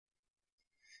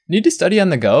Need to study on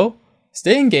the go?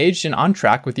 Stay engaged and on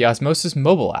track with the Osmosis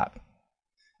mobile app.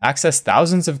 Access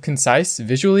thousands of concise,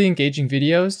 visually engaging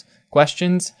videos,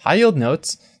 questions, high-yield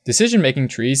notes, decision-making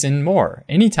trees, and more,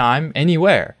 anytime,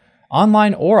 anywhere,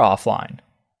 online or offline.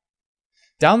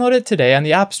 Download it today on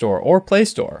the App Store or Play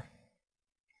Store.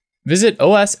 Visit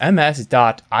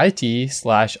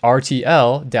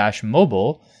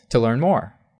osms.it/rtl-mobile to learn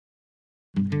more.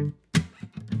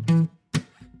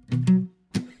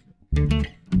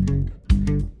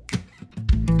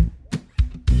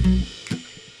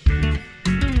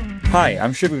 Hi,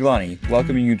 I'm Shiv Guglani,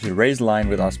 welcoming you to Raise Line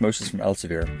with Osmosis from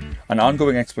Elsevier, an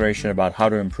ongoing exploration about how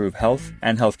to improve health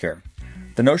and healthcare.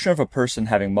 The notion of a person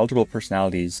having multiple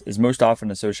personalities is most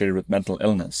often associated with mental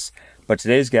illness, but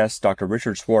today's guest, Dr.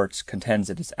 Richard Schwartz, contends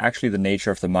it is actually the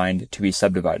nature of the mind to be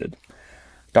subdivided.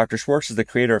 Dr. Schwartz is the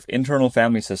creator of Internal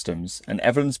Family Systems, an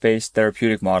evidence-based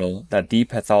therapeutic model that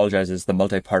depathologizes the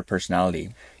multi-part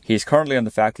personality. He is currently on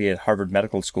the faculty at Harvard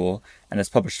Medical School and has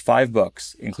published 5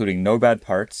 books, including No Bad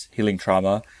Parts, Healing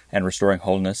Trauma, and Restoring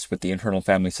Wholeness with the Internal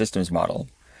Family Systems model.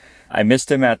 I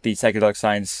missed him at the Psychedelic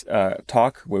Science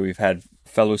talk where we've had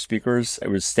fellow speakers. It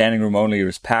was standing room only. It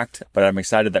was packed, but I'm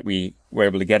excited that we were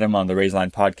able to get him on the Raise Line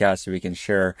podcast so we can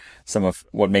share some of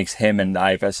what makes him and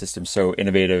the IFS system so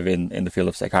innovative in the field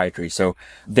of psychiatry. So,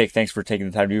 Dick, thanks for taking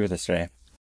the time to be with us today.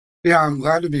 Yeah, I'm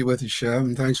glad to be with you, Shiv,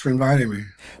 and thanks for inviting me.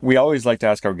 We always like to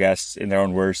ask our guests in their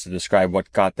own words to describe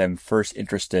what got them first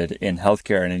interested in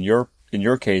healthcare, and in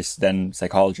your case, then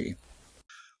psychology.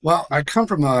 Well, I come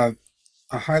from a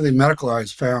highly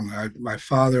medicalized family. My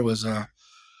father was a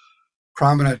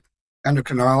prominent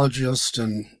endocrinologist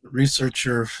and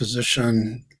researcher,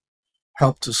 physician,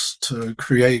 helped us to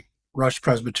create Rush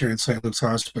Presbyterian St. Luke's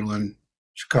Hospital in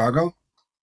Chicago.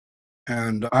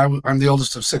 And I'm the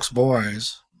oldest of 6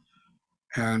 boys,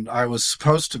 and I was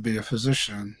supposed to be a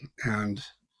physician, and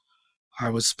I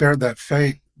was spared that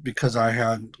fate because I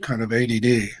had kind of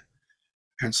ADD.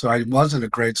 And so I wasn't a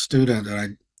great student,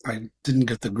 and I didn't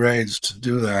get the grades to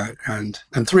do that. And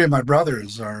 3 of my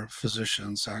brothers are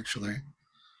physicians, actually.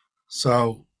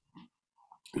 So,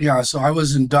 yeah, so I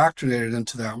was indoctrinated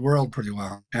into that world pretty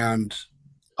well, and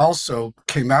also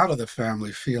came out of the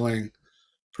family feeling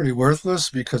pretty worthless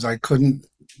because I couldn't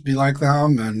be like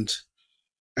them.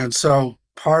 And so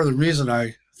part of the reason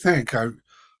I think I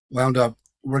wound up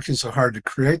working so hard to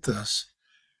create this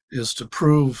is to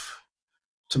prove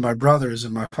to my brothers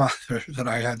and my father that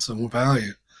I had some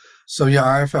value. So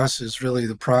yeah, IFS is really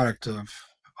the product of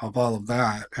all of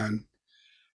that. And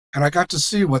I got to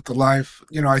see what the life,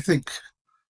 I think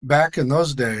back in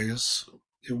those days,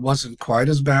 it wasn't quite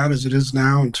as bad as it is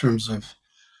now in terms of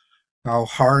how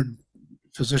hard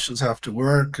physicians have to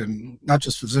work, and not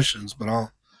just physicians, but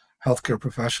all healthcare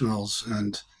professionals,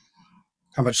 and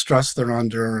how much stress they're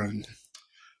under.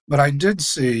 But I did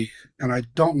see, and I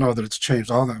don't know that it's changed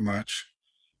all that much,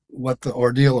 what the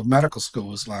ordeal of medical school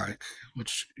was like,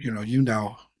 which, you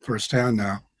know firsthand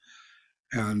now,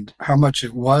 and how much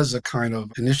it was a kind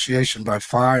of initiation by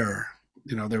fire.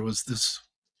 There was this,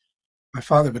 my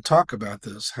father would talk about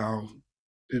this, how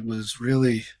it was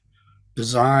really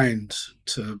designed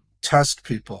to test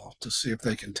people to see if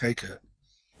they can take it.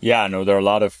 Yeah, no, there are a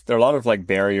lot of like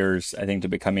barriers, I think, to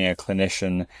becoming a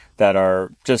clinician that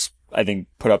are just, I think,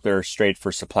 put up there straight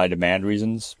for supply demand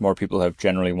reasons. More people have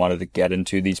generally wanted to get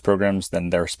into these programs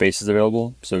than there are spaces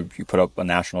available. So if you put up a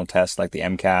national test like the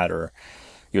MCAT or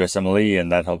USMLE,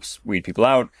 and that helps weed people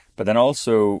out. But then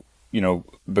also,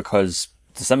 because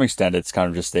to some extent it's kind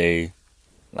of just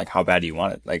like, how bad do you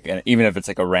want it? Like, and even if it's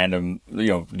like a random,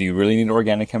 do you really need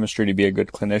organic chemistry to be a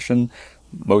good clinician?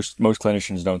 Most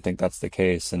clinicians don't think that's the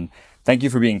case. And thank you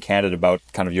for being candid about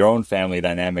kind of your own family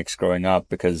dynamics growing up,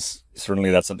 because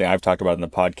certainly that's something I've talked about in the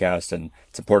podcast, and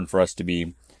it's important for us to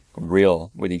be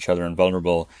real with each other and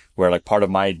vulnerable, where like part of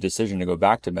my decision to go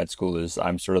back to med school is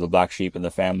I'm sort of the black sheep in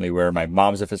the family, where my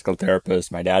mom's a physical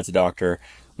therapist, my dad's a doctor,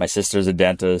 my sister's a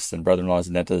dentist, and brother-in-law is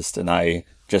a dentist, and I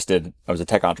was a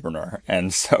tech entrepreneur.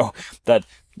 And so that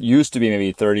used to be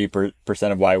maybe 30%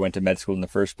 of why I went to med school in the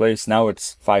first place. Now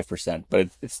it's 5%, but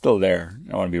it's still there.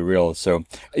 I want to be real. So,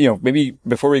 maybe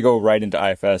before we go right into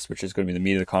IFS, which is going to be the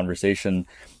meat of the conversation,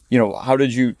 can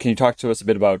you talk to us a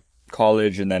bit about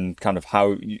college, and then kind of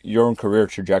how your own career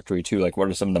trajectory too, like what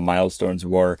are some of the milestones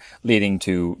were leading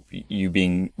to you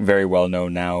being very well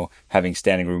known now, having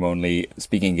standing room only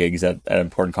speaking gigs at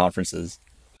important conferences?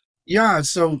 Yeah,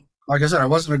 so like I said, I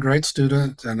wasn't a great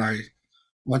student, and I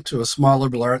went to a small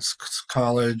liberal arts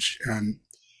college, and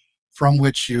from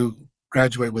which you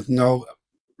graduate with no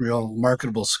real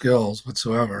marketable skills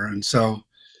whatsoever. And so,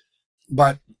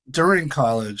 but during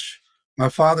college, my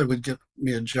father would get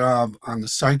me a job on the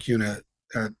psych unit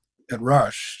at, at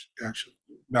Rush, actually.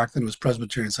 Back then it was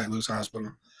Presbyterian St. Luke's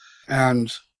Hospital.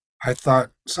 And I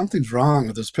thought, something's wrong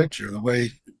with this picture, the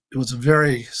way it was a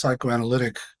very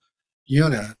psychoanalytic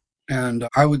unit. And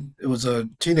it was a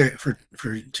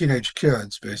for teenage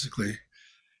kids, basically.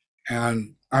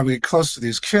 And I would get close to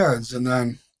these kids, and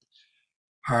then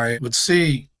I would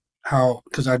see how,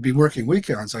 because I'd be working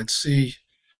weekends, I'd see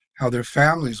how their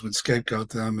families would scapegoat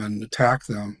them and attack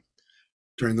them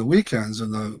during the weekends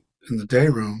in the day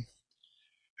room.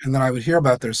 And then I would hear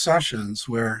about their sessions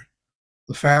where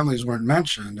the families weren't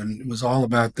mentioned, and it was all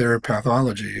about their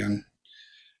pathology. And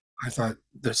I thought,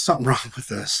 there's something wrong with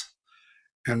this,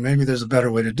 and maybe there's a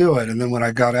better way to do it. And then when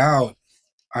I got out,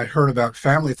 I heard about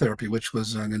family therapy, which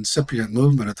was an incipient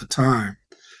movement at the time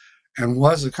and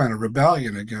was a kind of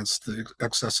rebellion against the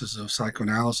excesses of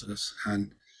psychoanalysis.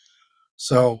 And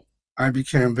so I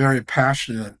became very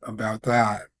passionate about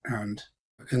that. And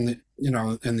in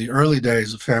the early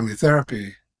days of family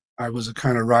therapy, I was a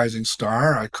kind of rising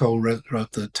star. I co-wrote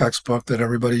the textbook that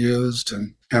everybody used,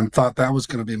 and thought that was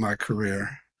going to be my career,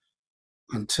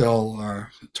 until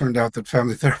it turned out that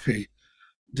family therapy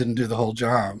didn't do the whole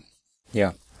job.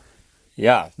 Yeah.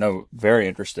 Yeah, no, very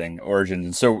interesting origin.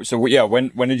 And so yeah,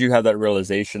 when did you have that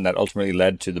realization that ultimately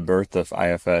led to the birth of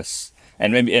IFS?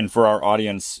 And maybe, and for our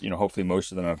audience, hopefully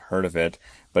most of them have heard of it,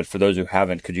 but for those who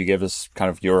haven't, could you give us kind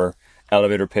of your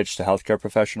elevator pitch to healthcare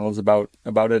professionals about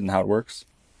it and how it works?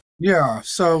 Yeah,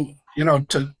 so,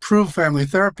 to prove family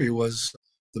therapy was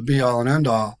the be all and end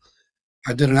all,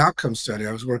 I did an outcome study.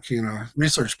 I was working in a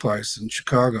research place in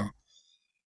Chicago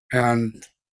and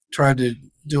tried to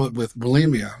do it with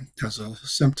bulimia as a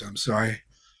symptom. So I had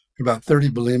about 30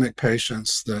 bulimic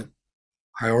patients that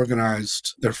I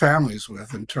organized their families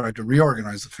with and tried to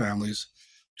reorganize the families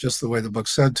just the way the book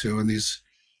said to. And these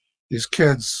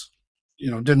kids,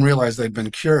 didn't realize they'd been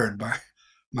cured by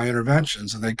my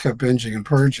interventions, and they kept binging and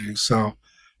purging. So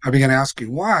I began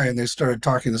asking why, and they started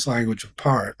talking this language of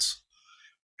parts.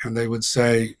 And they would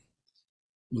say,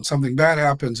 when something bad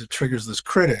happens, it triggers this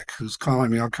critic who's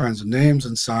calling me all kinds of names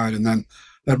inside, and then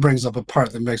that brings up a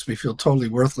part that makes me feel totally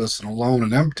worthless and alone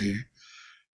and empty.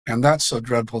 And that's so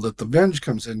dreadful that the binge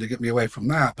comes in to get me away from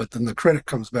that. But then the critic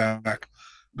comes back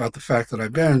about the fact that I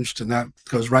binged, and that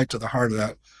goes right to the heart of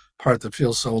that part that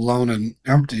feels so alone and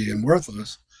empty and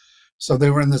worthless. So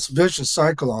they were in this vicious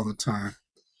cycle all the time.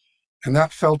 And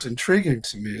that felt intriguing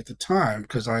to me at the time,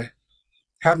 because I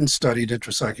hadn't studied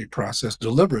intrapsychic process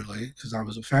deliberately, because I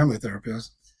was a family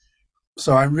therapist.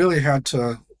 So I really had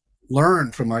to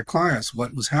learn from my clients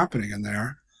what was happening in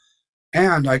there.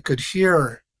 And I could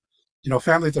hear,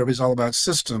 family therapy is all about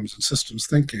systems and systems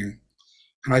thinking.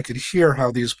 And I could hear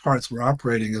how these parts were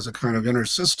operating as a kind of inner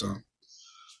system.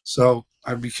 So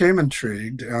I became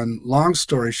intrigued. And long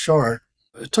story short,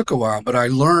 it took a while, but I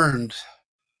learned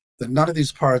that none of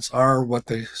these parts are what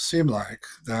they seem like,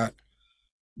 that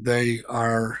they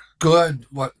are good,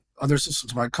 what other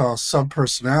systems might call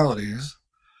subpersonalities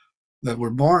that we're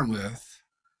born with,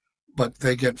 but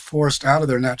they get forced out of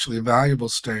their naturally valuable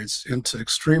states into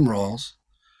extreme roles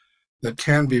that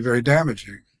can be very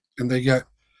damaging. And they get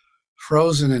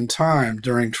frozen in time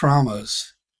during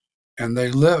traumas, and they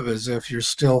live as if you're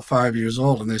still 5 years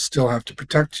old, and they still have to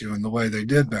protect you in the way they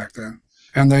did back then.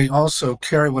 And they also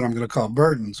carry what I'm going to call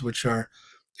burdens, which are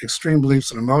extreme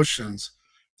beliefs and emotions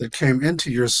that came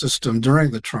into your system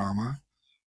during the trauma,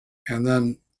 and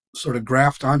then sort of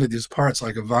graft onto these parts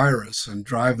like a virus and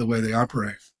drive the way they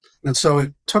operate. And so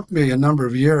it took me a number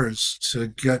of years to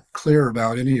get clear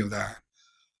about any of that.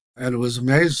 And it was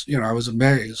I was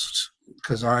amazed,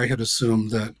 because I had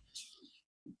assumed that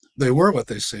they were what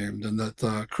they seemed, and that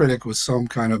the critic was some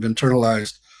kind of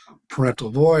internalized parental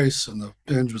voice, and the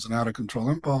binge was an out of control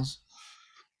impulse.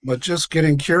 But just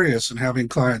getting curious and having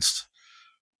clients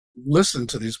listen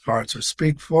to these parts or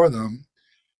speak for them,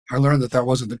 I learned that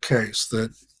wasn't the case,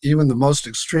 that even the most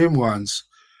extreme ones,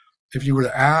 if you were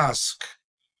to ask,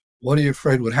 what are you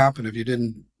afraid would happen if you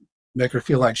didn't make her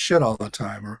feel like shit all the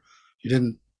time, or you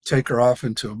didn't take her off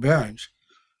into a binge,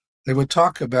 they would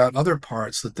talk about other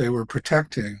parts that they were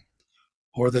protecting,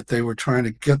 or that they were trying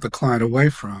to get the client away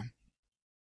from,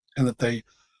 and that they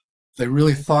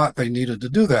really thought they needed to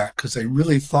do that because they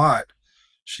really thought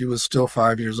she was still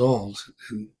 5 years old,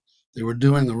 and they were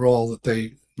doing the role that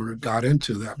they got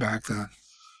into that back then.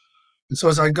 And so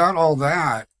as I got all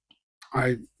that,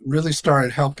 I really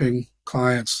started helping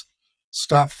clients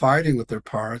stop fighting with their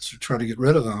parts or try to get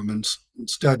rid of them, and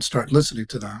instead start listening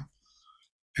to them.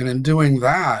 And in doing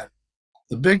that,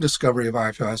 the big discovery of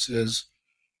IFS is,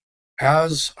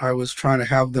 as I was trying to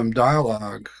have them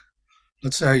dialogue,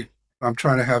 let's say I'm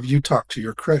trying to have you talk to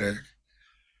your critic.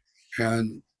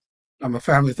 And I'm a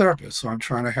family therapist, so I'm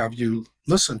trying to have you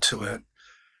listen to it.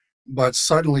 But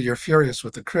suddenly you're furious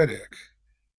with the critic.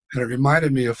 And it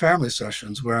reminded me of family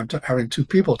sessions where I'm having two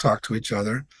people talk to each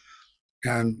other,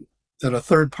 and then a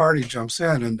third party jumps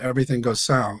in and everything goes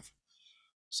south.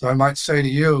 So I might say to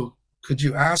you, could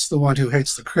you ask the one who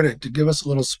hates the critic to give us a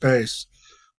little space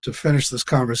to finish this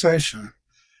conversation?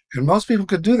 And most people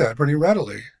could do that pretty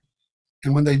readily.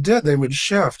 And when they did, they would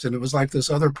shift. And it was like this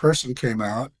other person came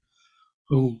out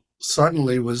who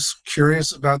suddenly was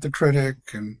curious about the critic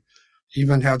and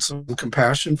even had some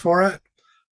compassion for it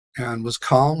and was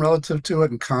calm relative to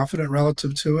it and confident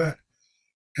relative to it.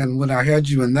 And when I had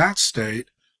you in that state,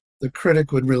 the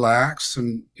critic would relax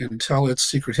and tell its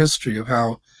secret history of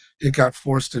how it got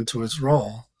forced into its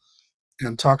role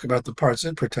and talk about the parts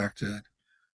it protected.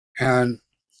 And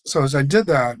so as I did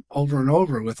that over and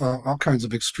over with all kinds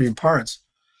of extreme parts,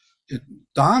 it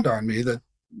dawned on me that,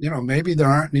 maybe there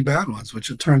aren't any bad ones, which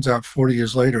it turns out 40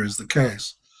 years later is the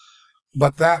case.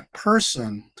 But that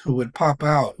person who would pop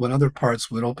out when other parts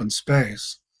would open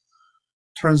space,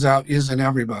 turns out isn't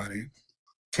everybody,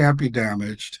 can't be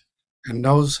damaged, and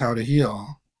knows how to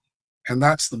heal. And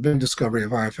that's the big discovery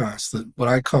of IFS, that what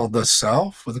I call the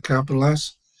self with a capital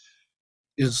S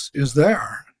is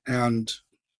there. And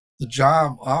the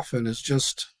job often is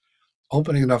just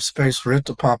opening enough space for it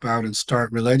to pop out and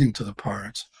start relating to the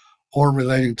parts or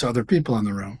relating to other people in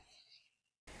the room.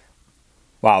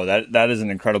 Wow, that is an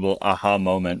incredible aha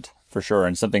moment for sure,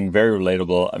 and something very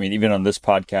relatable. I mean, even on this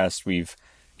podcast, we've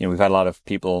had a lot of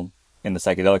people in the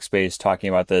psychedelic space talking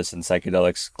about this, and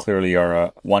psychedelics clearly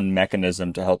are one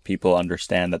mechanism to help people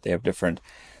understand that they have different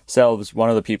selves. One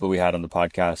of the people we had on the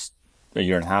podcast a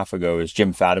year and a half ago is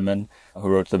Jim Fadiman, who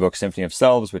wrote the book Symphony of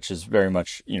Selves, which is very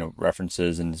much,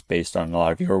 references and is based on a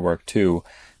lot of your work too.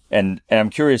 And I'm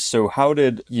curious, so how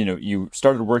did, you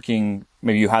started working,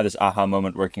 maybe you had this aha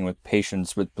moment working with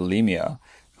patients with bulimia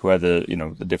who had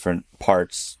the different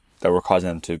parts that were causing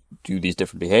them to do these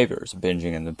different behaviors,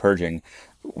 binging and then purging.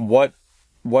 What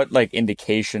like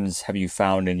indications have you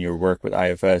found in your work with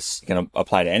IFS? You can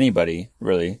apply to anybody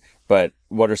really, but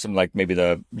what are some like maybe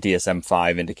the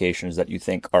DSM-5 indications that you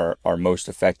think are most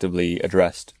effectively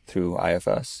addressed through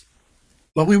IFS?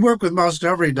 Well, we work with most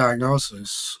every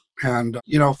diagnosis. And,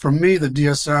 for me, the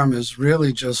DSM is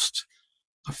really just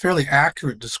a fairly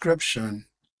accurate description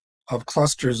of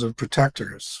clusters of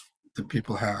protectors that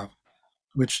people have,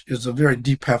 which is a very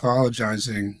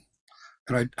depathologizing.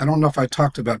 And I don't know if I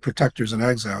talked about protectors and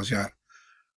exiles yet,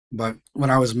 but when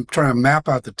I was trying to map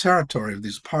out the territory of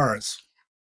these parts,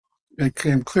 it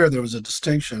became clear there was a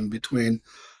distinction between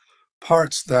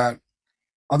parts that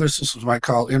other systems might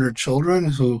call inner children,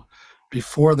 who,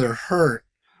 before they're hurt,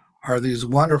 are these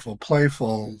wonderful,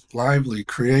 playful, lively,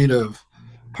 creative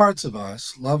parts of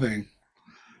us, loving,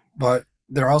 but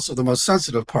they're also the most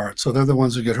sensitive parts. So they're the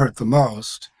ones who get hurt the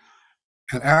most.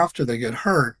 And after they get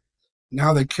hurt,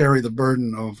 now they carry the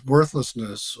burden of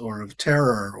worthlessness or of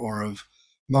terror or of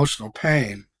emotional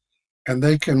pain. And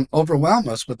they can overwhelm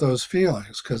us with those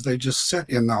feelings because they just sit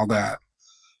in all that.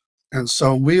 And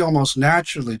so we almost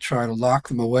naturally try to lock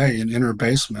them away in inner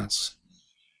basements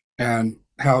and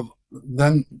have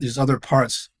then these other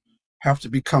parts have to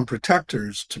become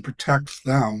protectors to protect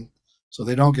them so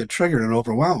they don't get triggered and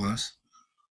overwhelm us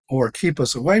or keep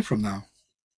us away from them.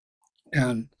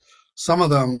 And some of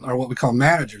them are what we call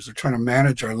managers. They're trying to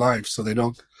manage our life so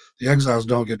the exiles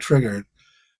don't get triggered.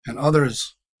 And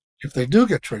others, if they do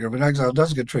get triggered, when an exile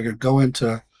does get triggered, go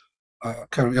into a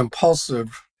kind of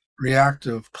impulsive,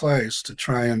 reactive place to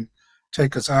try and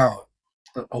take us out,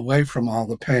 away from all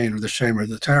the pain or the shame or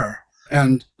the terror.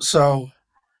 And so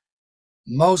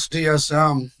most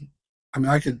DSM,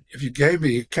 if you gave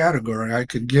me a category, I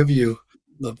could give you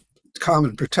the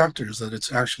common protectors that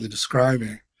it's actually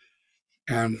describing.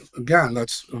 And again,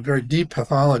 that's a very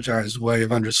depathologized way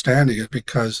of understanding it,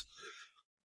 because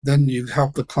then you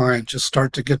help the client just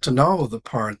start to get to know the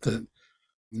part that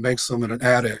makes them an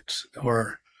addict,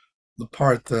 or the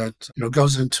part that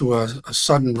goes into a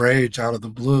sudden rage out of the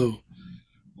blue,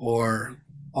 or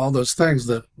all those things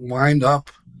that wind up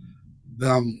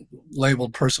them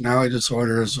labeled personality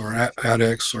disorders or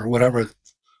addicts or whatever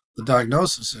the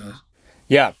diagnosis is.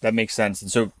 Yeah, that makes sense. And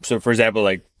so for example,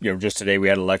 like, just today we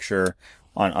had a lecture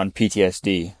on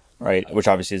PTSD, right? Which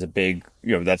obviously is a big,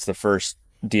 that's the first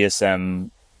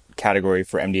DSM category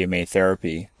for MDMA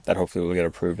therapy that hopefully will get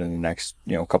approved in the next,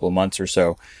 couple of months or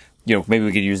so. Maybe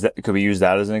we could use that. Could we use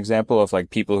that as an example of like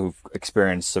people who've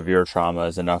experienced severe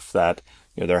traumas enough that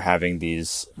they're having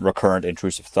these recurrent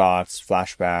intrusive thoughts,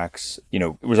 flashbacks?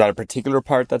 Was that a particular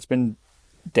part that's been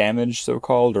damage, so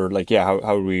called, or like, yeah,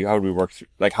 how would we work through,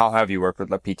 like, how have you worked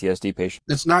with a PTSD patient?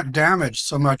 It's not damaged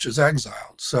so much as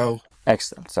exiled.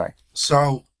 Excellent. Sorry.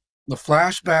 So the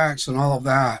flashbacks and all of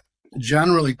that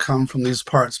generally come from these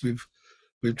parts we've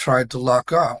tried to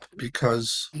lock up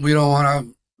because we don't want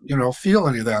to, feel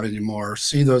any of that anymore or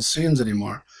see those scenes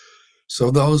anymore. So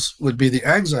those would be the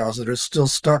exiles that are still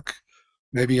stuck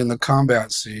maybe in the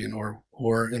combat scene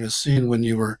or in a scene when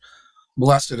you were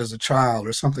molested as a child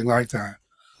or something like that.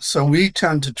 So we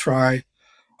tend to try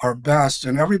our best,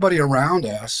 and everybody around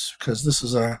us, because this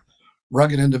is a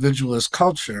rugged individualist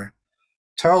culture,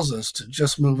 tells us to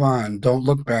just move on, don't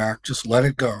look back, just let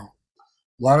it go. A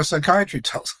lot of psychiatry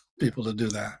tells people to do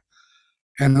that.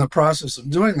 And in the process of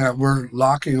doing that, we're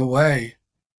locking away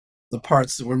the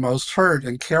parts that were most hurt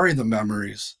and carry the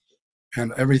memories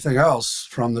and everything else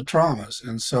from the traumas.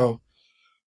 And so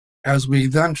as we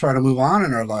then try to move on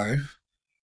in our life,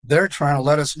 they're trying to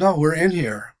let us know we're in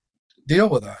here, deal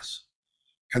with us.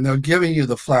 And they're giving you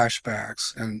the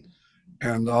flashbacks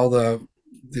and all the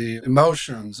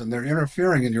emotions, and they're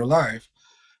interfering in your life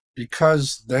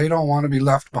because they don't want to be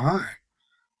left behind.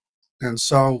 And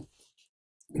so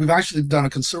we've actually done a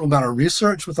considerable amount of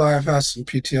research with IFS and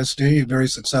PTSD, very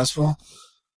successful.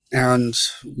 And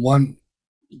one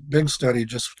big study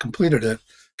just completed it,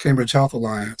 Cambridge Health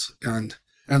Alliance. And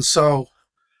so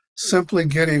simply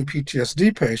getting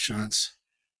PTSD patients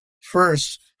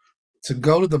first to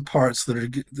go to the parts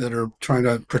that are trying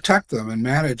to protect them and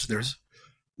manage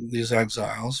these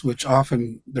exiles, which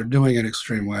often they're doing in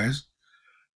extreme ways,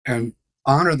 and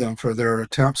honor them for their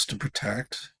attempts to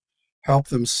protect, help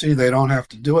them see they don't have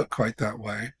to do it quite that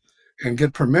way, and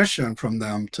get permission from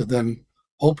them to then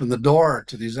open the door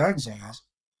to these exiles,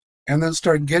 and then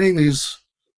start getting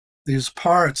these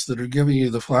parts that are giving you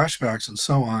the flashbacks and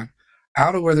so on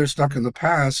out of where they're stuck in the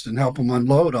past and help them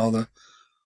unload all the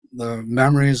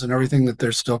memories and everything that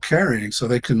they're still carrying so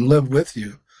they can live with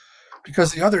you.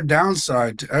 Because the other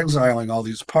downside to exiling all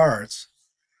these parts,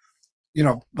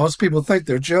 most people think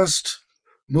they're just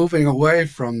moving away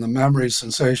from the memories,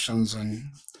 sensations, and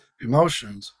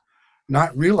emotions,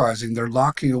 not realizing they're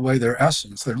locking away their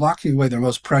essence. They're locking away their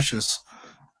most precious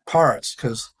parts,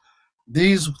 because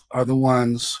these are the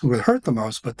ones who are hurt the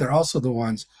most, but they're also the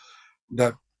ones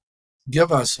that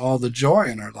give us all the joy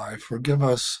in our life, or give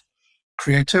us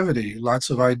creativity,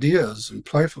 lots of ideas and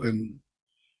playful.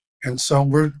 And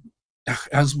so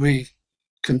as we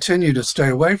continue to stay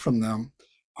away from them,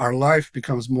 our life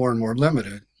becomes more and more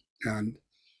limited. And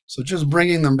so just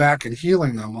bringing them back and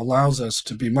healing them allows us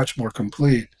to be much more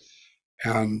complete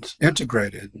and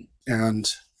integrated. And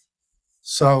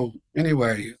so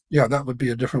anyway, yeah, that would be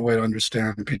a different way to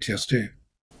understand PTSD.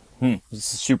 This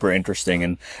is super interesting.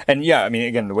 And yeah, I mean,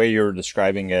 again, the way you're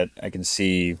describing it, I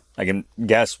can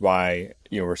guess why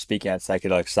you were speaking at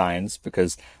psychedelic science,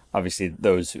 because obviously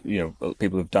those,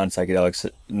 people who've done psychedelics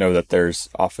know that there's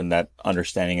often that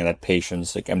understanding and that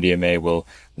patience, like MDMA will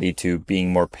lead to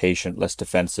being more patient, less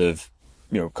defensive,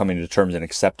 coming to terms and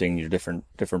accepting your different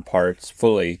parts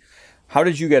fully. How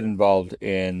did you get involved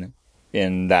in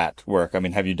that work? I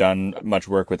mean, have you done much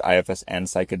work with IFS and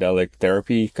psychedelic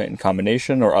therapy in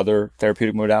combination, or other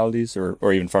therapeutic modalities,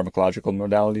 or even pharmacological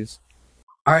modalities?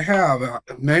 I have,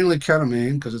 mainly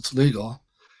ketamine because it's legal,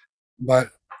 but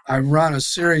I run a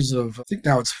series of, I think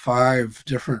now it's 5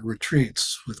 different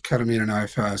retreats with ketamine and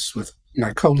IFS with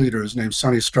my co-leader is named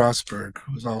Sonny Strasberg,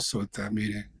 who was also at that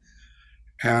meeting.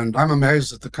 And I'm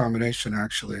amazed at the combination,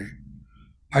 actually.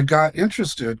 I got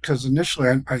interested because initially,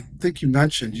 I think you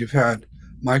mentioned you've had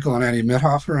Michael and Annie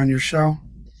Mithofer on your show.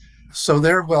 So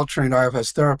they're well-trained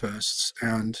IFS therapists,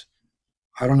 and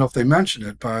I don't know if they mentioned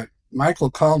it, but Michael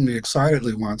called me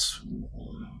excitedly once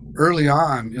early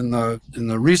on in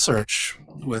the research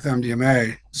with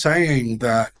MDMA, saying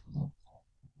that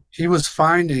he was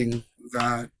finding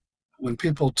that when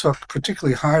people took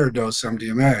particularly higher dose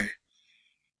MDMA,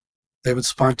 they would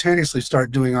spontaneously start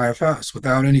doing IFS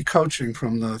without any coaching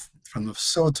from the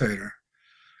facilitator.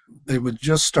 They would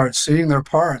just start seeing their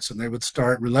parts, and they would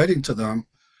start relating to them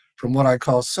from what I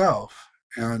call self.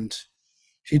 And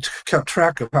he kept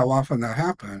track of how often that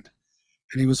happened.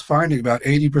 And he was finding about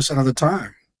 80% of the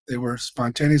time they were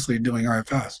spontaneously doing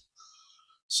IFS.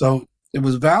 So it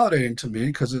was validating to me,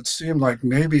 because it seemed like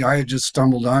maybe I had just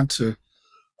stumbled onto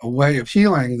a way of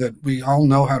healing that we all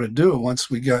know how to do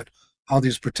once we get all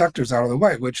these protectors out of the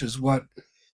way, which is what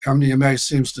MDMA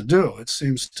seems to do. It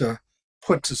seems to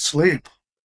put to sleep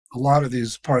a lot of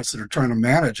these parts that are trying to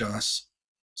manage us.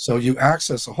 So you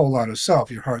access a whole lot of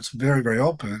self. Your heart's very, very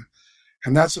open.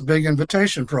 And that's a big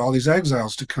invitation for all these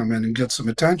exiles to come in and get some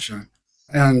attention.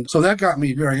 And so that got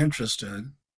me very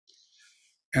interested.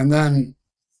 And then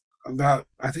about,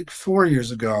 I think, 4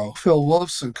 years ago, Phil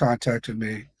Wolfson contacted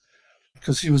me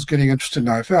because he was getting interested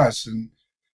in IFS and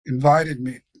invited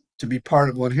me to be part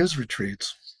of one of his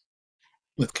retreats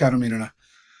with ketamine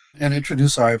and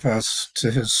introduce IFS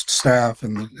to his staff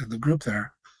and the group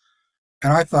there.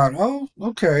 And I thought, oh,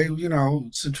 okay,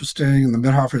 it's interesting. And the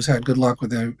Midhoffers had good luck with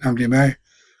the MDMA,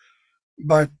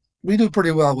 but we do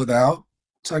pretty well without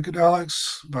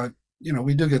psychedelics. But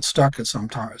we do get stuck at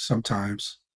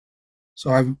sometimes.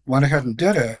 So I went ahead and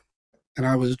did it, and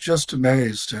I was just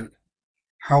amazed at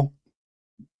how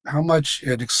how much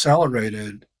it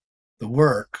accelerated the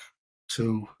work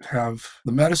to have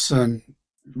the medicine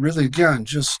really, again,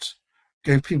 just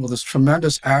gave people this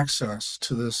tremendous access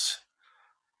to this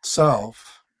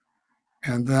self.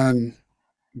 And then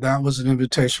that was an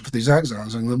invitation for these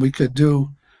exiles. And then we could do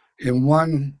in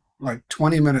one like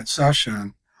 20-minute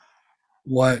session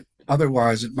what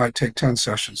otherwise it might take 10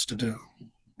 sessions to do.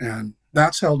 And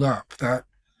that's held up.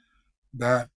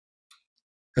 That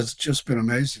has just been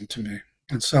amazing to me.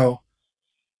 And so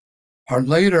our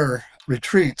later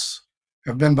retreats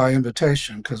have been by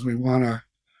invitation because we want to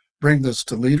bring this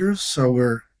to leaders. So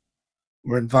we're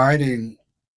inviting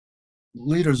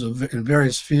leaders in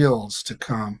various fields to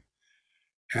come.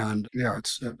 And yeah,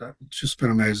 it's just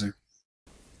been amazing.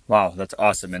 Wow, that's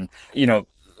awesome. And,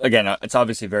 again, it's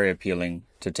obviously very appealing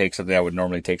to take something that would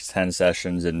normally take 10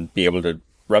 sessions and be able to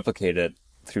replicate it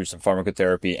through some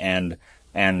pharmacotherapy and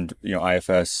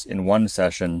IFS in one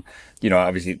session.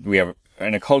 Obviously we have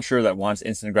in a culture that wants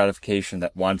instant gratification,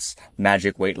 that wants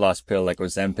magic weight loss pill like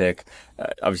Ozempic.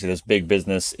 Obviously there's big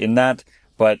business in that,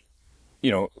 but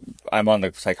I'm on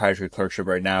the psychiatry clerkship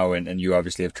right now, and you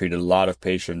obviously have treated a lot of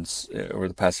patients over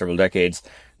the past several decades.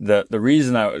 The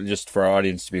reason just for our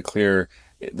audience to be clear,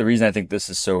 the reason I think this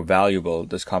is so valuable,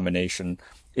 this combination,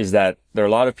 is that there are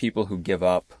a lot of people who give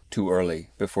up too early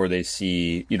before they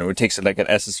see, it takes like an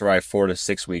SSRI 4 to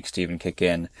 6 weeks to even kick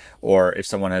in. Or if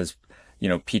someone has,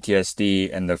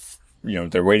 PTSD and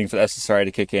they're waiting for the SSRI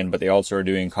to kick in, but they also are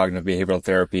doing cognitive behavioral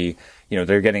therapy,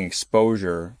 they're getting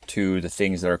exposure to the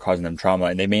things that are causing them trauma,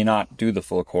 and they may not do the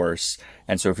full course.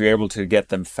 And so if you're able to get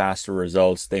them faster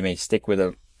results, they may stick with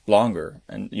it longer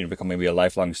and, become maybe a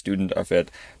lifelong student of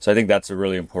it. So I think that's a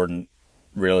really important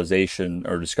realization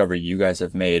or discovery you guys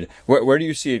have made. Where do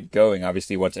you see it going?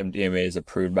 Obviously, once MDMA is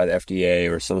approved by the FDA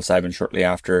or psilocybin shortly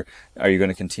after, are you going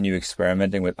to continue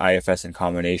experimenting with IFS in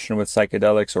combination with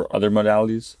psychedelics or other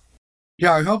modalities?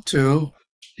 Yeah, I hope to.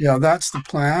 Yeah, that's the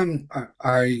plan.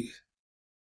 I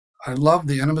love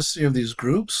the intimacy of these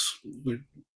groups. When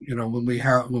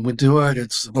we do it,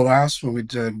 it's the last one we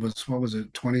did was, what was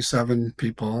it, 27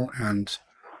 people, and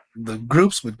the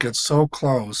groups would get so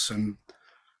close. And,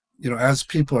 as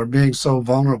people are being so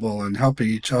vulnerable and helping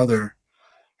each other,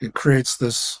 it creates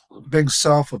this big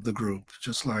self of the group,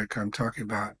 just like I'm talking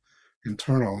about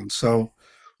internal. And so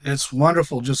it's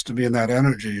wonderful just to be in that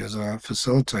energy as a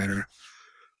facilitator.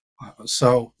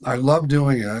 So I love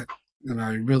doing it,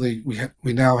 and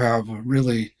we now have a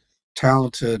really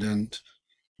talented and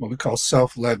what we call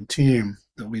self-led team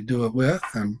that we do it with,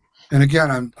 and again,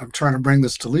 I'm trying to bring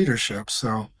this to leadership,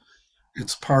 so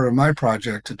it's part of my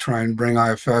project to try and bring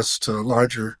IFS to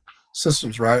larger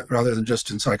systems, right, rather than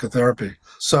just in psychotherapy.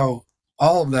 So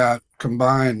all of that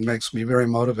combined makes me very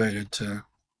motivated to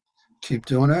keep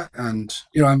doing it, and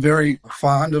I'm very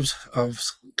fond of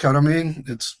ketamine.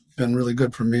 It's been really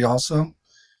good for me also.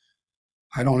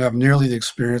 I don't have nearly the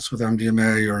experience with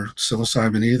MDMA or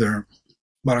psilocybin either,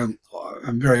 but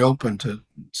I'm very open to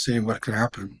seeing what could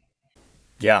happen.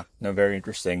 Yeah, no, very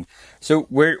interesting. So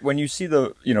when you see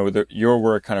your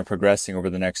work kind of progressing over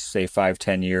the next, say,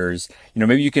 5-10 years,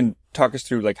 maybe you can talk us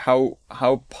through like how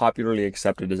popularly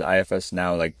accepted is IFS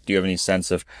now? Like, do you have any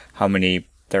sense of how many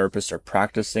therapists are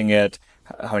practicing it,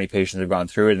 how many patients have gone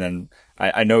through it? And then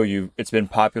I know it's been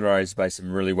popularized by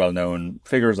some really well-known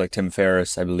figures like Tim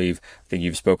Ferriss, I believe. I think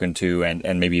you've spoken to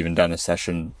and maybe even done a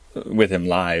session with him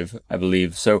live, I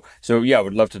believe. So yeah, I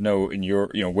would love to know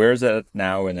where is it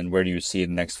now, and then where do you see it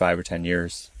in the next 5 or 10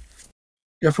 years?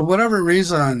 Yeah, for whatever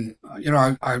reason,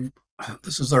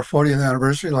 this is our 40th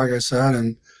anniversary, like I said,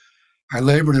 and I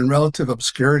labored in relative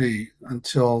obscurity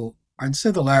until I'd say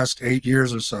the last 8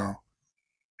 years or so.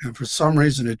 And for some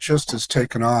reason, it just has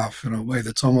taken off in a way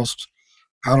that's almost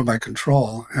out of my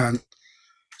control. And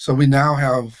so we now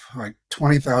have like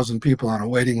 20,000 people on a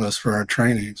waiting list for our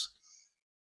trainings.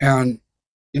 And,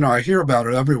 I hear about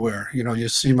it everywhere. You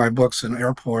see my books in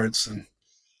airports. And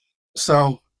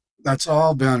so that's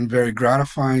all been very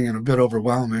gratifying and a bit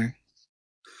overwhelming.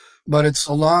 But it's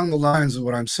along the lines of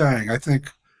what I'm saying. I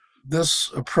think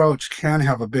this approach can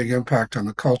have a big impact on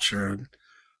the culture.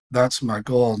 that's my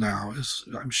goal now. Is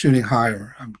I'm shooting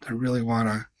higher. I really want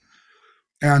to,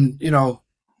 and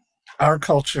our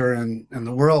culture and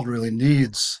the world really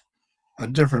needs a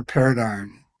different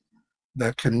paradigm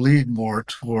that can lead more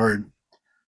toward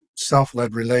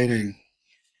self-led relating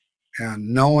and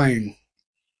knowing.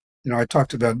 I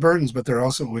talked about burdens, but there are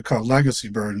also what we call legacy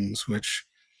burdens, which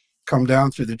come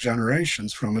down through the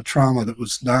generations from a trauma that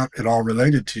was not at all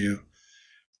related to you.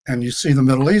 And you see the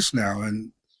Middle East now,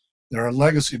 and there are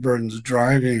legacy burdens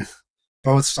driving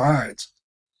both sides,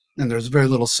 and there's very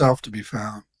little self to be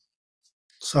found.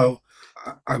 So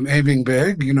I'm aiming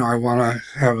big. I want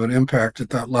to have an impact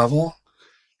at that level,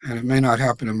 and it may not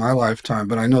happen in my lifetime,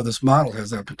 but I know this model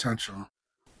has that potential.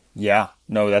 Yeah,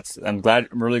 no, I'm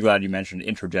really glad you mentioned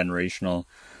intergenerational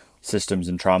systems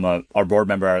and trauma. Our board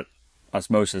member at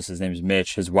Osmosis, his name is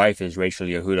Mitch. His wife is Rachel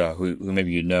Yehuda, who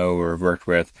maybe you know or have worked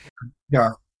with. Yeah,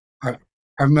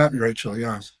 I've met Rachel,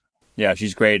 yes. Yeah,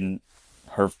 she's great, and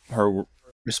her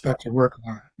respect her work.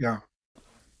 Yeah,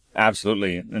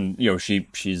 absolutely. And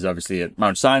she's obviously at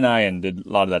Mount Sinai and did a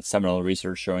lot of that seminal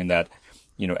research showing that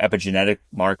epigenetic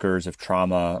markers of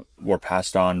trauma were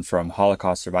passed on from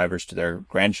Holocaust survivors to their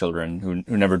grandchildren who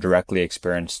never directly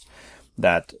experienced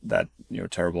that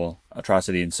terrible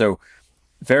atrocity. And so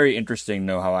very interesting to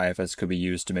know how IFS could be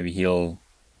used to maybe heal,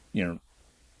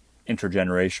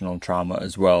 intergenerational trauma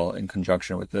as well in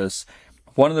conjunction with this.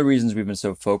 One of the reasons we've been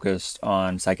so focused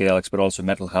on psychedelics, but also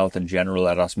mental health in general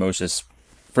at Osmosis,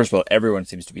 first of all, everyone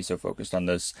seems to be so focused on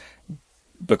this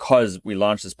because we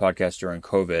launched this podcast during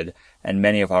COVID, and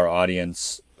many of our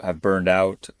audience have burned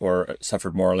out or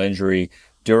suffered moral injury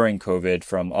during COVID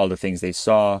from all the things they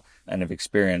saw and have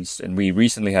experienced. And we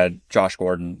recently had Josh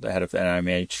Gordon, the head of the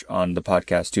NIMH, on the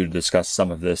podcast too, to discuss some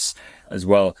of this as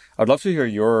well. I'd love to hear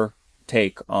your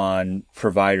take on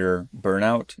provider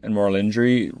burnout and moral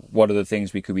injury. What are the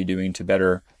things we could be doing to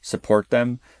better support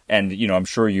them? And, I'm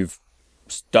sure you've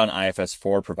done IFS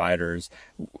for providers.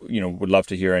 Would love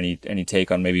to hear any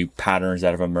take on maybe patterns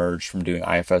that have emerged from doing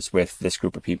IFS with this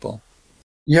group of people.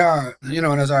 Yeah,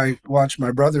 and as I watch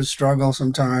my brothers struggle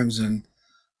sometimes and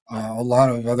a lot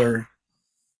of other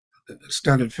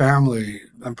extended family,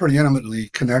 I'm pretty intimately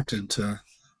connected to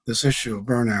this issue of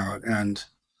burnout, and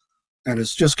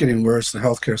it's just getting worse. The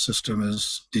healthcare system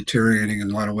is deteriorating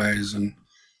in a lot of ways, and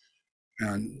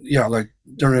yeah, like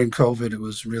during COVID, it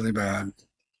was really bad.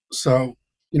 So,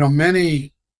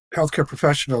 many healthcare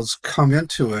professionals come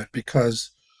into it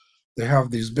because they have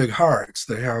these big hearts.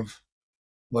 They have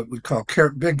what we call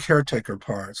big caretaker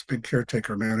parts, big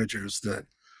caretaker managers that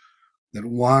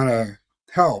want to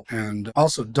help and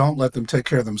also don't let them take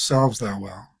care of themselves that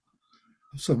well.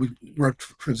 So we worked,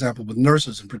 for example, with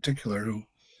nurses in particular who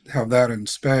have that in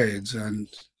spades. And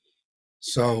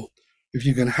so if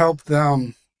you can help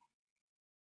them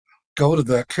go to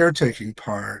that caretaking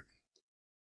part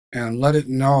and let it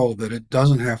know that it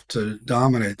doesn't have to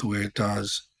dominate the way it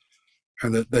does,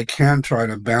 and that they can try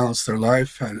to balance their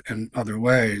life in other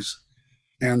ways,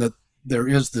 and that there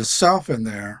is this self in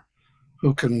there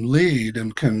who can lead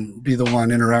and can be the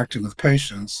one interacting with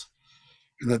patients,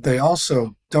 and that they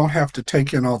also don't have to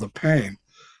take in all the pain.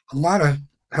 A lot of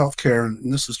healthcare,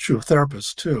 and this is true of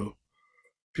therapists too,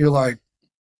 feel like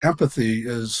empathy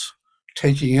is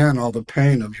taking in all the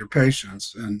pain of your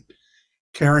patients and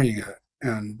carrying it,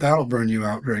 and that'll burn you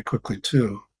out very quickly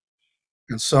too.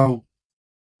 And so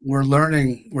we're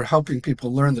helping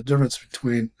people learn the difference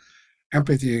between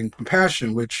empathy and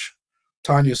compassion, which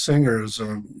Tanya Singer, as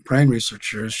a brain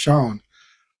researcher, has shown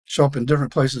show up in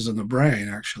different places in the brain,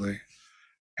 actually.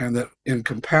 And that in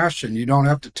compassion, you don't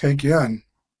have to take in,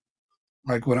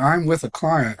 like when I'm with a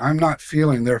client, I'm not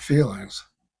feeling their feelings.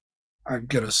 I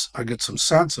get some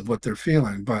sense of what they're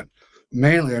feeling, but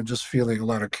mainly I'm just feeling a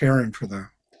lot of caring for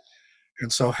them.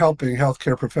 And so helping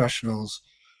healthcare professionals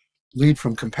lead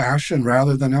from compassion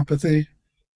rather than empathy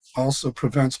also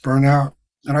prevents burnout.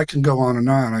 And I can go on and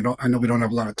on. I know we don't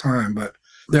have a lot of time, but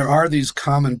there are these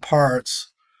common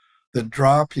parts that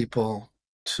draw people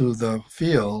to the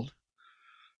field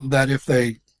that if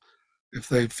they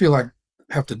feel like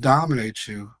have to dominate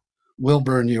you, will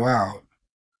burn you out.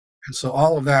 And so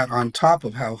all of that on top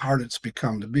of how hard it's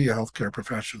become to be a healthcare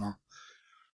professional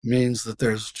means that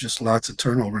there's just lots of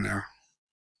turnover now.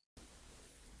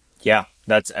 Yeah,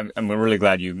 I'm really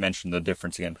glad you mentioned the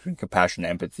difference again between compassion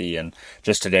and empathy. And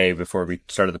just today, before we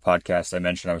started the podcast, I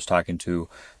mentioned I was talking to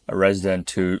a resident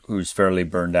who's fairly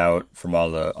burned out from all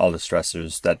the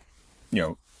stressors that,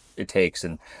 it takes.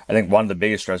 And I think one of the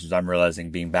biggest stressors I'm realizing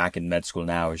being back in med school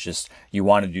now is just you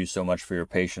want to do so much for your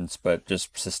patients, but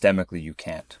just systemically you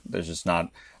can't. It's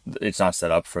not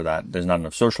set up for that. There's not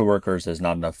enough social workers. There's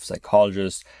not enough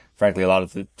psychologists, frankly, a lot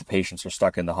of the patients are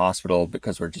stuck in the hospital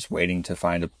because we're just waiting to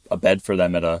find a bed for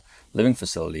them at a living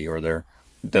facility, or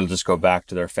they'll just go back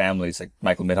to their families. Like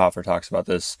Michael Mithofer talks about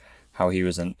this, how he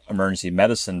was an emergency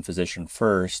medicine physician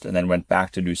first and then went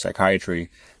back to do psychiatry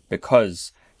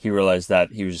because he realized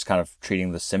that he was just kind of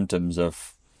treating the symptoms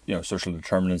of, social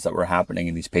determinants that were happening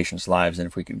in these patients' lives. And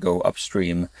if we could go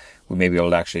upstream, we may be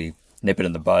able to actually nip it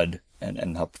in the bud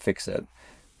and help fix it.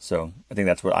 So I think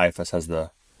that's what IFS has the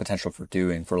potential for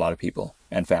doing for a lot of people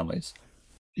and families.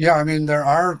 Yeah, I mean,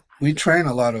 we train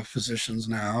a lot of physicians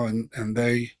now, and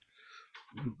they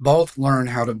both learn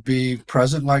how to be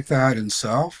present like that in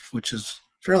self, which is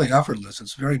fairly effortless.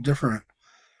 It's very different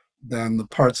than the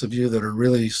parts of you that are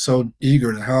really so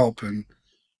eager to help and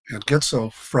get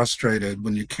so frustrated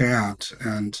when you can't.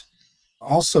 And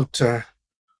also to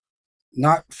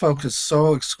not focus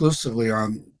so exclusively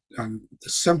on the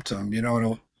symptom,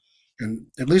 and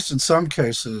at least in some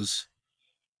cases,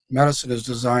 medicine is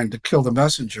designed to kill the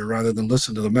messenger rather than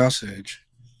listen to the message.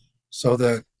 So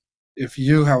that if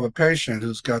you have a patient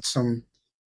who's got some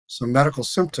medical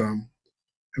symptom,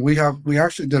 and we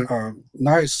actually did a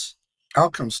nice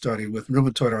outcome study with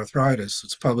rheumatoid arthritis.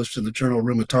 It's published in the Journal of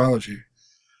Rheumatology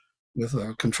with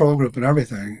a control group and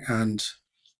everything. And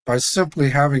by simply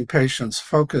having patients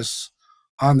focus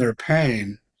on their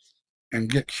pain and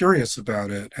get curious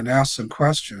about it and ask some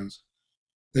questions,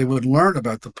 they would learn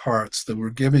about the parts that were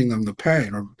giving them the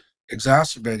pain or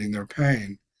exacerbating their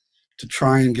pain to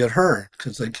try and get hurt,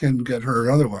 because they couldn't get hurt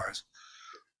otherwise.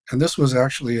 And this was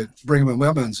actually at Brigham and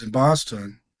Women's in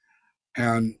Boston.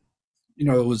 And,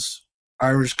 it was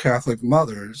Irish Catholic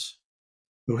mothers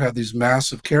who had these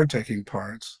massive caretaking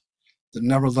parts that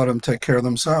never let them take care of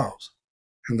themselves.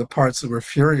 And the parts that were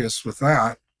furious with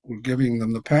that were giving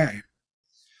them the pain.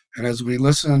 And as we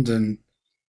listened and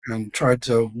tried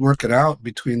to work it out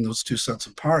between those two sets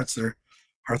of parts, their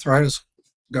arthritis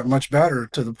got much better,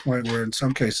 to the point where in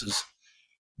some cases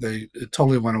it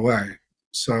totally went away.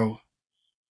 So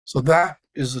that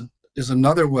is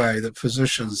another way that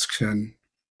physicians can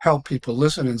help people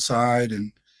listen inside,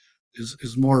 and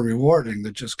is more rewarding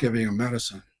than just giving them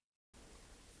medicine.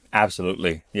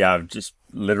 Absolutely. Yeah, I've just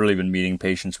literally been meeting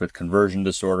patients with conversion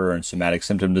disorder and somatic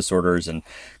symptom disorders, and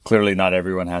clearly not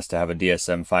everyone has to have a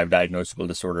DSM-5 diagnosable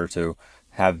disorder to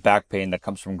have back pain that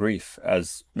comes from grief,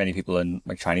 as many people in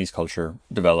Chinese culture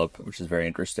develop, which is very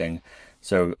interesting.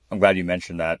 So I'm glad you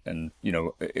mentioned that. And,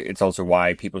 it's also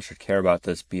why people should care about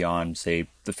this beyond, say,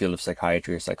 the field of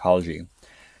psychiatry or psychology.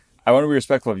 I want to be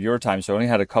respectful of your time, so I only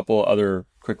had a couple other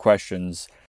quick questions.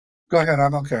 Go ahead,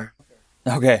 I'm okay.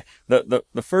 Okay.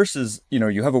 The first is,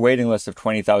 you have a waiting list of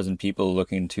 20,000 people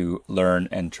looking to learn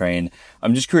and train.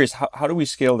 I'm just curious, how do we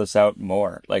scale this out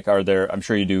more? Like, I'm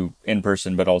sure you do in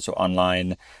person, but also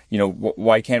online,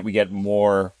 why can't we get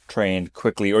more trained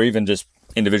quickly, or even just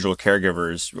individual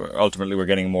caregivers? Ultimately, we're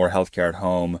getting more healthcare at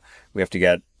home. We have to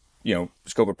get,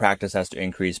 scope of practice has to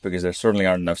increase, because there certainly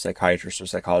aren't enough psychiatrists or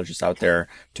psychologists out there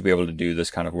to be able to do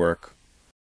this kind of work.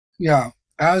 Yeah.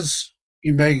 As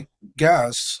you may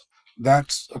guess,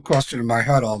 that's a question in my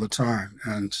head all the time.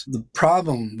 And the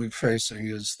problem we're facing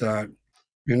is that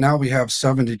now we have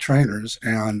 70 trainers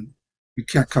and we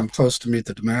can't come close to meet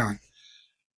the demand.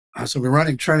 So we're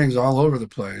running trainings all over the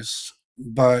place,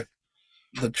 but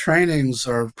the trainings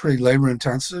are pretty labor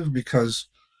intensive, because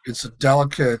it's a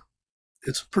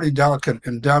pretty delicate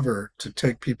endeavor to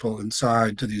take people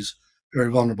inside to these very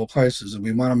vulnerable places. And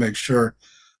we want to make sure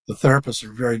the therapists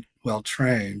are very well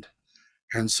trained.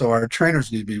 And so our trainers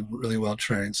need to be really well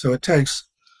trained. So it takes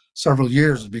several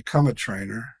years to become a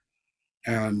trainer.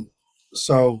 And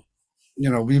so,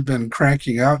 we've been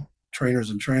cranking out trainers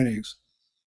and trainings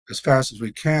as fast as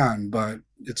we can, but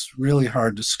it's really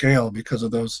hard to scale because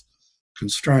of those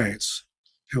constraints.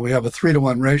 And we have a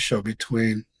 3-to-1 ratio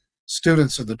between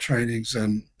students in the trainings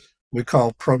and we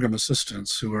call program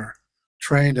assistants, who are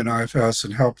trained in IFS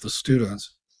and help the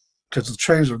students, because the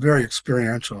trainings are very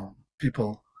experiential.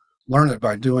 People learn it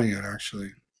by doing it,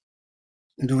 actually,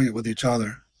 and doing it with each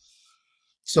other.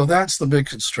 So that's the big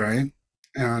constraint.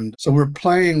 And so we're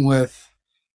playing with,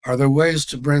 are there ways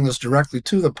to bring this directly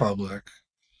to the public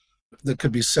that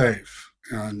could be safe?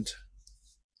 And,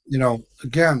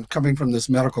 again, coming from this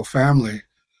medical family,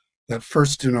 that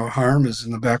first do no harm is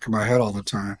in the back of my head all the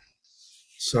time.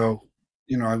 So,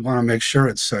 I want to make sure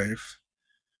it's safe.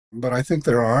 But I think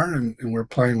there are, and we're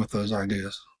playing with those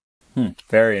ideas.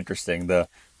 Very interesting. The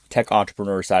tech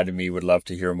entrepreneur side of me would love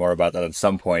to hear more about that at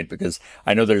some point, because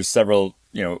I know there's several,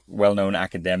 well-known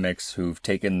academics who've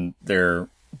taken their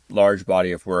large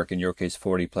body of work, in your case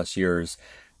 40 plus years,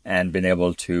 and been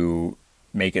able to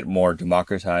make it more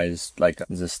democratized. Like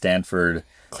there's a Stanford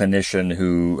clinician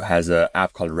who has an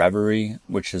app called Reverie,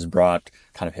 which has brought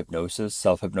kind of hypnosis,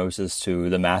 self-hypnosis to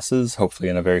the masses, hopefully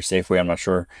in a very safe way. I'm not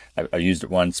sure. I used it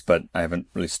once, but I haven't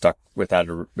really stuck with that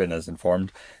or been as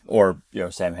informed. Or,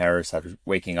 Sam Harris has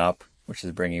Waking Up, which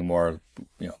is bringing more,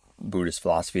 Buddhist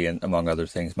philosophy and among other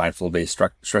things, mindful-based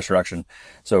stress reduction.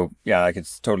 So yeah, I could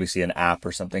totally see an app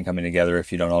or something coming together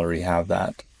if you don't already have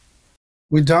that.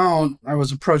 We don't. I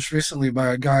was approached recently by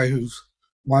a guy who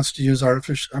wants to use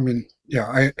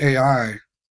AI,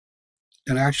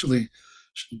 and actually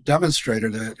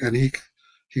demonstrated it. And he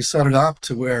set it up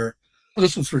to where,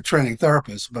 this was for training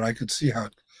therapists, but I could see how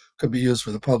it could be used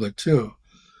for the public too,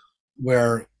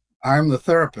 where I'm the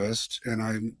therapist and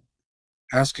I'm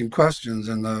asking questions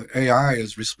and the AI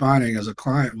is responding as a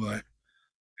client would.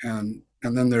 And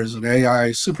then there's an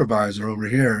AI supervisor over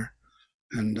here.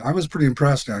 And I was pretty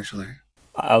impressed, actually.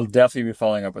 I'll definitely be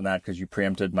following up on that because you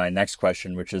preempted my next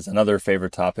question, which is another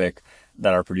favorite topic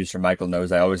that our producer Michael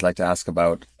knows I always like to ask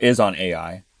about, is on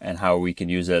AI and how we can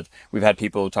use it. We've had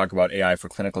people talk about AI for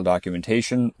clinical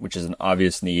documentation, which is an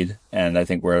obvious need. And I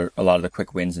think where a lot of the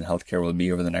quick wins in healthcare will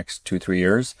be over the next 2-3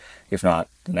 years, if not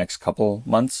the next couple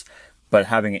months. But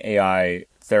having AI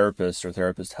therapists or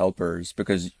therapist helpers,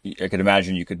 because I could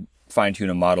imagine you could fine-tune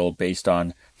a model based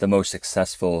on the most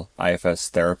successful IFS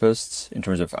therapists in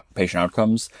terms of patient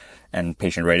outcomes and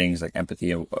patient ratings, like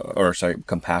empathy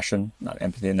compassion, not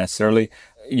empathy necessarily.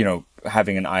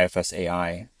 Having an IFS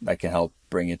AI that can help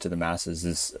bring it to the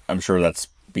masses I'm sure that's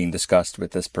being discussed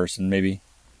with this person, maybe.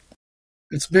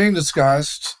 It's being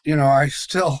discussed. I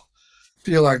still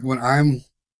feel like when I'm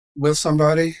with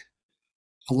somebody,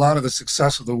 a lot of the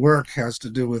success of the work has to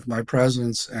do with my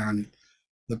presence and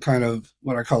the kind of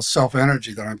what I call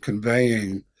self-energy that I'm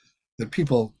conveying that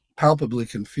people palpably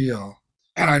can feel.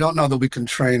 And I don't know that we can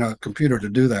train a computer to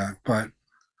do that, but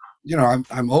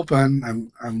I'm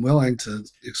open. I'm willing to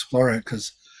explore it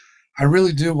because I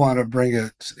really do want to bring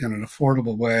it in an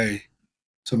affordable way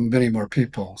to many more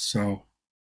people. So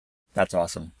that's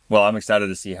awesome. Well, I'm excited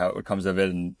to see how it comes of it,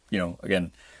 and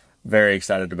again, very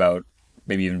excited about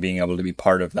maybe even being able to be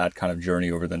part of that kind of journey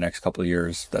over the next couple of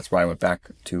years. That's why I went back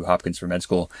to Hopkins for med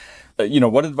school.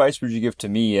 What advice would you give to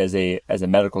me as a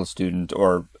medical student,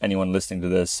 or anyone listening to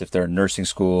this, if they're in nursing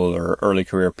school or early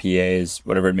career PAs,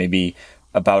 whatever it may be,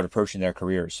 about approaching their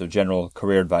careers? So general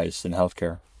career advice in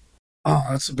healthcare. Oh,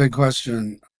 that's a big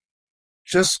question.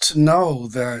 Just to know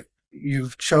that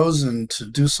you've chosen to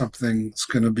do something that's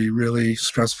going to be really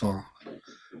stressful,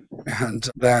 and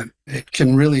that it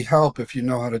can really help if you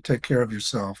know how to take care of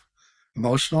yourself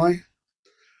emotionally,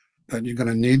 that you're going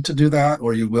to need to do that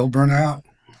or you will burn out,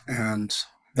 and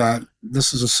that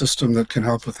this is a system that can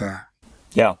help with that.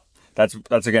 Yeah,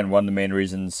 that's again one of the main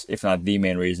reasons, if not the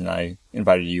main reason, I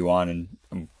invited you on, and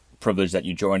I'm privileged that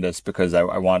you joined us, because I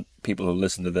want people who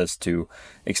listen to this to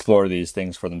explore these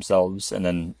things for themselves, and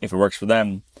then if it works for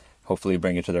them, hopefully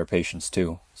bring it to their patients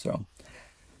too. So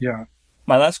yeah.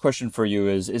 My last question for you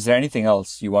is there anything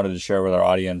else you wanted to share with our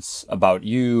audience about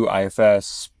you,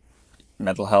 IFS,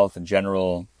 mental health in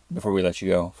general, before we let you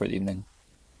go for the evening?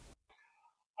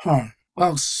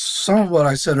 Well, some of what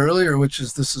I said earlier, which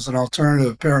is this is an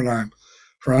alternative paradigm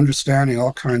for understanding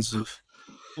all kinds of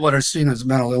what are seen as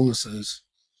mental illnesses.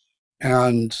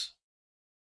 And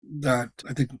that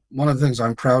I think one of the things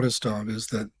I'm proudest of is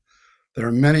that there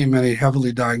are many, many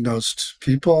heavily diagnosed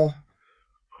people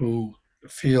who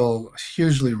feel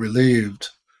hugely relieved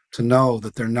to know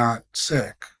that they're not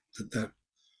sick, that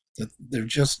they're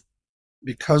just,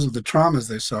 because of the traumas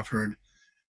they suffered,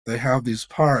 they have these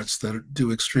parts that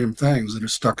do extreme things that are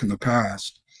stuck in the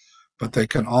past, but they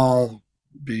can all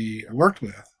be worked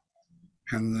with,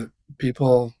 and that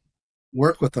people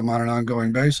work with them on an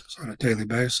ongoing basis, on a daily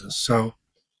basis. So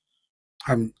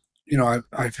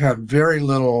I've had very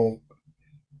little,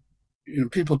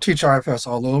 people teach IFS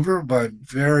all over, but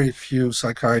very few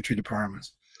psychiatry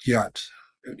departments yet.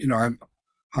 I'm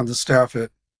on the staff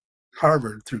at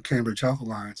Harvard through Cambridge Health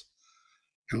Alliance,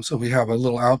 and so we have a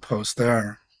little outpost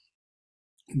there.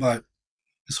 But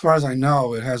as far as I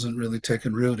know, it hasn't really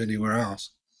taken root anywhere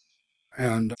else.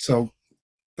 And so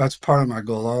that's part of my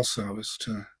goal also, is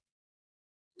to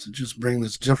just bring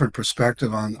this different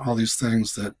perspective on all these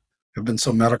things that have been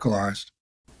so medicalized.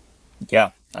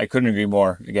 Yeah, I couldn't agree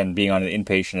more. Again, being on an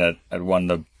inpatient at one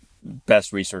of the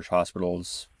best research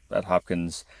hospitals at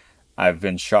Hopkins, I've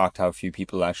been shocked how few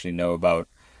people actually know about,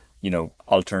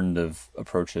 alternative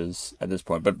approaches at this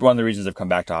point. But one of the reasons I've come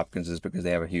back to Hopkins is because they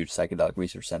have a huge psychedelic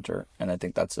research center. And I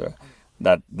think that's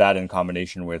that in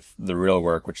combination with the real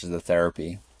work, which is the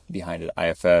therapy behind it,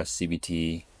 IFS,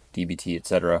 CBT, DBT,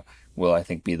 etc., will, I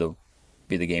think, be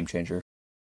be the game changer.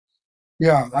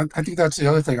 Yeah, I think that's the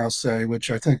other thing I'll say,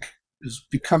 which I think is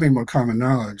becoming more common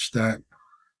knowledge, that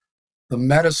the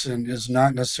medicine is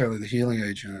not necessarily the healing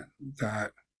agent,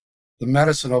 that the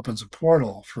medicine opens a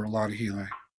portal for a lot of healing.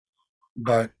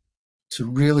 But to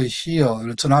really heal,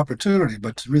 and it's an opportunity,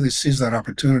 but to really seize that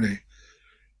opportunity,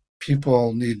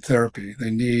 people need therapy.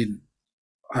 They need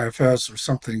IFS or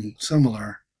something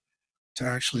similar to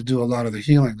actually do a lot of the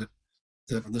healing that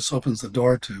this opens the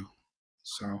door to.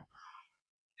 So,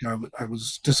 I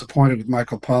was disappointed with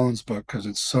Michael Pollan's book because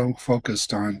it's so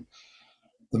focused on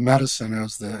the medicine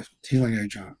as the healing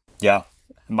agent. Yeah.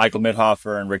 Michael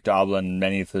Mithofer and Rick Doblin,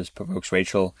 many of those folks,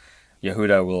 Rachel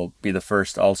Yehuda, will be the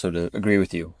first also to agree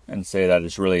with you and say that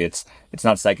it's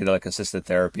not psychedelic assisted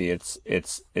therapy. It's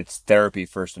therapy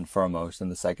first and foremost, and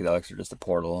the psychedelics are just a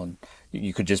portal. And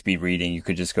you could just be reading, you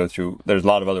could just go through. There's a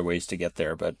lot of other ways to get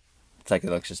there, but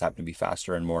psychedelics just happen to be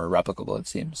faster and more replicable, it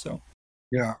seems. So,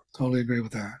 yeah, totally agree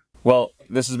with that. Well,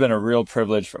 this has been a real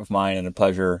privilege of mine and a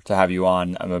pleasure to have you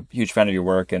on. I'm a huge fan of your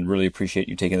work and really appreciate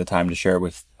you taking the time to share it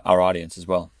with our audience as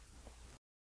well.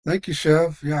 Thank you,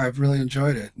 Chev. Yeah, I've really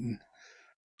enjoyed it. And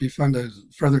be fun to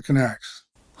further connect.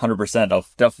 100%. I'll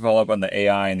definitely follow up on the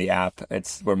AI and the app.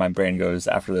 It's where my brain goes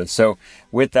after this. So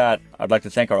with that, I'd like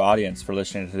to thank our audience for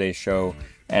listening to today's show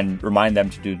and remind them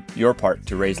to do your part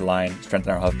to raise the line,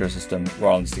 strengthen our healthcare system. We're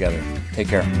all in this together. Take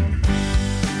care.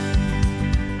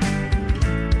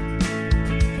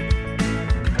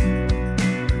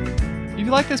 If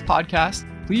you like this podcast,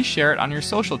 please share it on your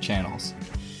social channels.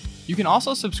 You can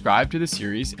also subscribe to the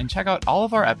series and check out all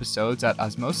of our episodes at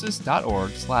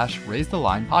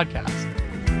osmosis.org/raisetheline podcast.